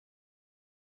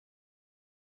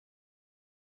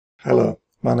Hello,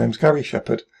 my name's Gary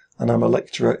Shepherd and I'm a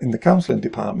lecturer in the Counselling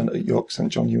Department at York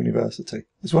St John University.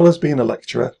 As well as being a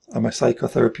lecturer, I'm a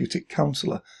psychotherapeutic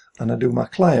counsellor and I do my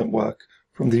client work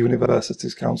from the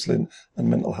university's counselling and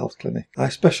mental health clinic. I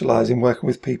specialise in working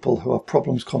with people who have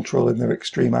problems controlling their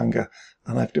extreme anger,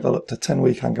 and I've developed a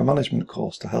 10-week anger management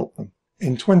course to help them.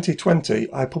 In 2020,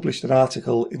 I published an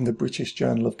article in the British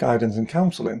Journal of Guidance and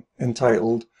Counselling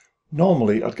entitled,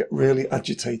 "Normally I'd get really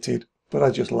agitated, but I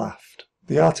just laughed."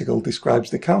 The article describes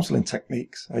the counselling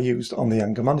techniques I used on the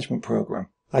anger management program.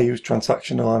 I used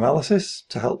transactional analysis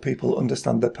to help people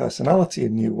understand their personality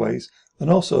in new ways and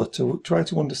also to try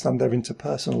to understand their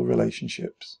interpersonal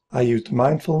relationships. I used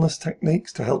mindfulness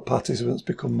techniques to help participants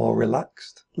become more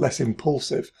relaxed, less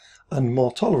impulsive, and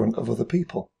more tolerant of other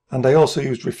people. And I also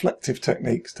used reflective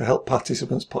techniques to help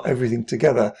participants put everything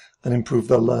together and improve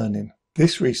their learning.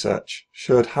 This research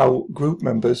showed how group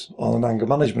members on an anger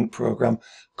management program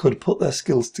could put their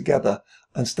skills together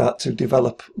and start to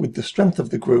develop, with the strength of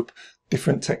the group,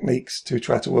 different techniques to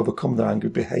try to overcome their angry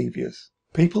behaviours.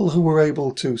 People who were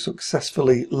able to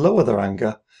successfully lower their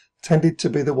anger tended to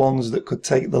be the ones that could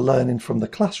take the learning from the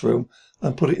classroom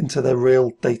and put it into their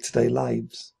real day-to-day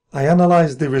lives. I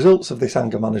analysed the results of this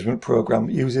anger management program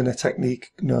using a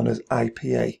technique known as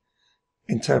IPA,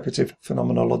 Interpretive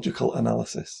Phenomenological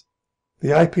Analysis.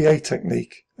 The IPA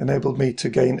technique enabled me to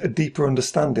gain a deeper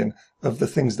understanding of the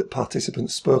things that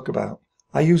participants spoke about.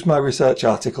 I use my research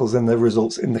articles and their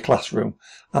results in the classroom,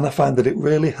 and I find that it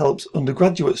really helps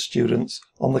undergraduate students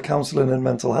on the counselling and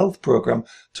mental health programme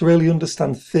to really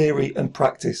understand theory and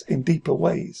practice in deeper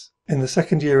ways. In the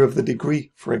second year of the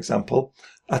degree, for example,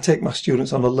 I take my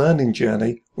students on a learning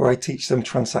journey where I teach them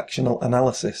transactional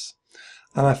analysis,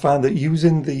 and I find that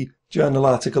using the journal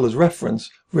article as reference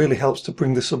really helps to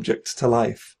bring the subject to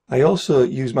life. I also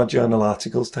use my journal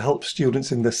articles to help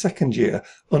students in the second year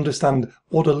understand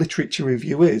what a literature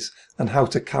review is and how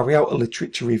to carry out a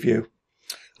literature review.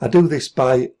 I do this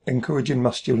by encouraging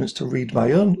my students to read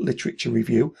my own literature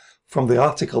review from the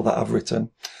article that I've written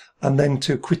and then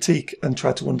to critique and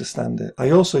try to understand it.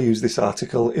 I also use this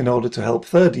article in order to help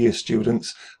third year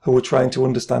students who are trying to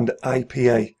understand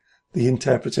IPA, the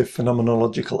Interpretive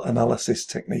Phenomenological Analysis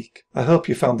technique. I hope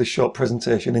you found this short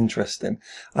presentation interesting,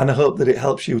 and I hope that it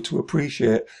helps you to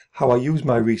appreciate how I use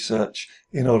my research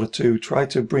in order to try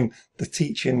to bring the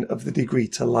teaching of the degree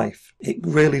to life. It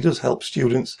really does help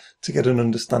students to get an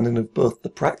understanding of both the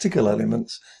practical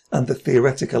elements and the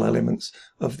theoretical elements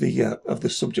of the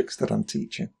subjects that I'm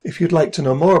teaching. If you'd like to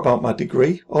know more about my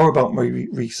degree or about my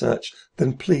research,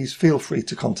 then please feel free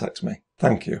to contact me.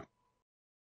 Thank you.